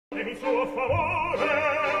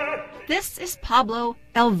This is Pablo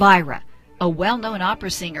Elvira, a well-known opera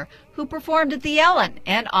singer who performed at the Ellen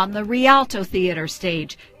and on the Rialto Theater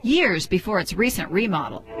stage years before its recent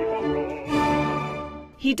remodel.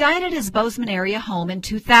 He died at his Bozeman area home in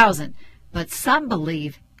 2000, but some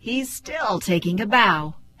believe he's still taking a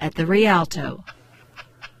bow at the Rialto.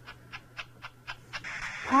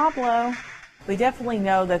 Pablo. We definitely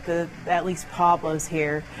know that at least Pablo's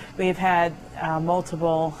here. We've had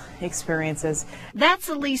multiple experiences. That's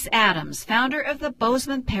Elise Adams, founder of the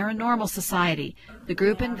Bozeman Paranormal Society. The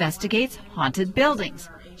group investigates haunted buildings.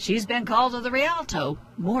 She's been called to the Rialto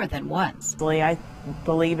more than once. I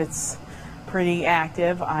believe it's pretty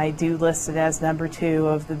active. I do list it as number 2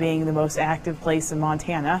 of being the most active place in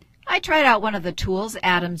Montana. I tried out one of the tools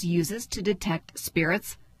Adams uses to detect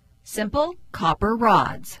spirits. Simple copper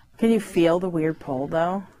rods. Can you feel the weird pull,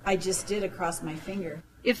 though? I just did across my finger.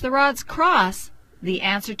 If the rods cross, the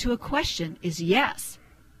answer to a question is yes.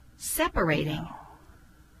 Separating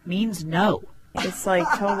means no. It's like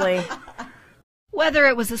totally... Whether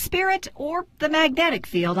it was a spirit or the magnetic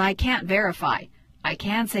field, I can't verify. I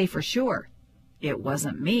can say for sure, it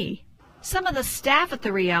wasn't me. Some of the staff at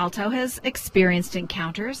the Rialto has experienced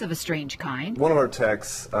encounters of a strange kind. One of our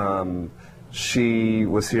techs, she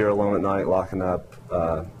was here alone at night locking up.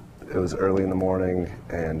 It was early in the morning,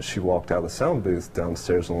 and she walked out of the sound booth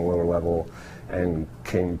downstairs on the lower level and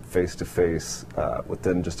came face to face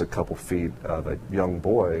within just a couple feet of a young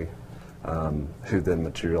boy who then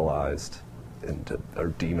materialized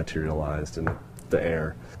or dematerialized in the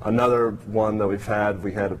air. Another one that we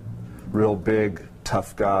had a real big,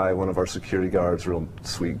 tough guy, one of our security guards, real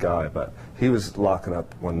sweet guy, but he was locking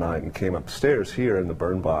up one night and came upstairs here in the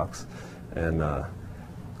burn box and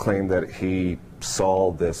claimed that he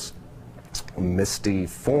saw this misty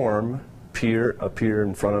form appear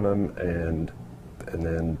in front of him and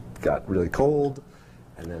then got really cold,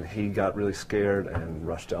 and then he got really scared and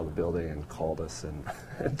rushed out of the building and called us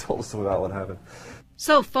and told us about what happened.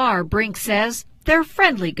 So far, Brink says they're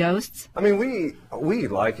friendly ghosts. I mean, we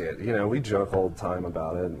like it. You know, we joke all the time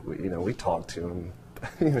about it. We talk to them.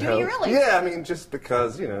 Do you really? Yeah, I mean, just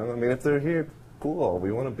because, if they're here, cool.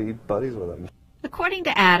 We want to be buddies with them. According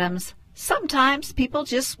to Adams, sometimes people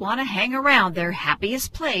just want to hang around their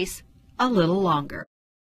happiest place a little longer.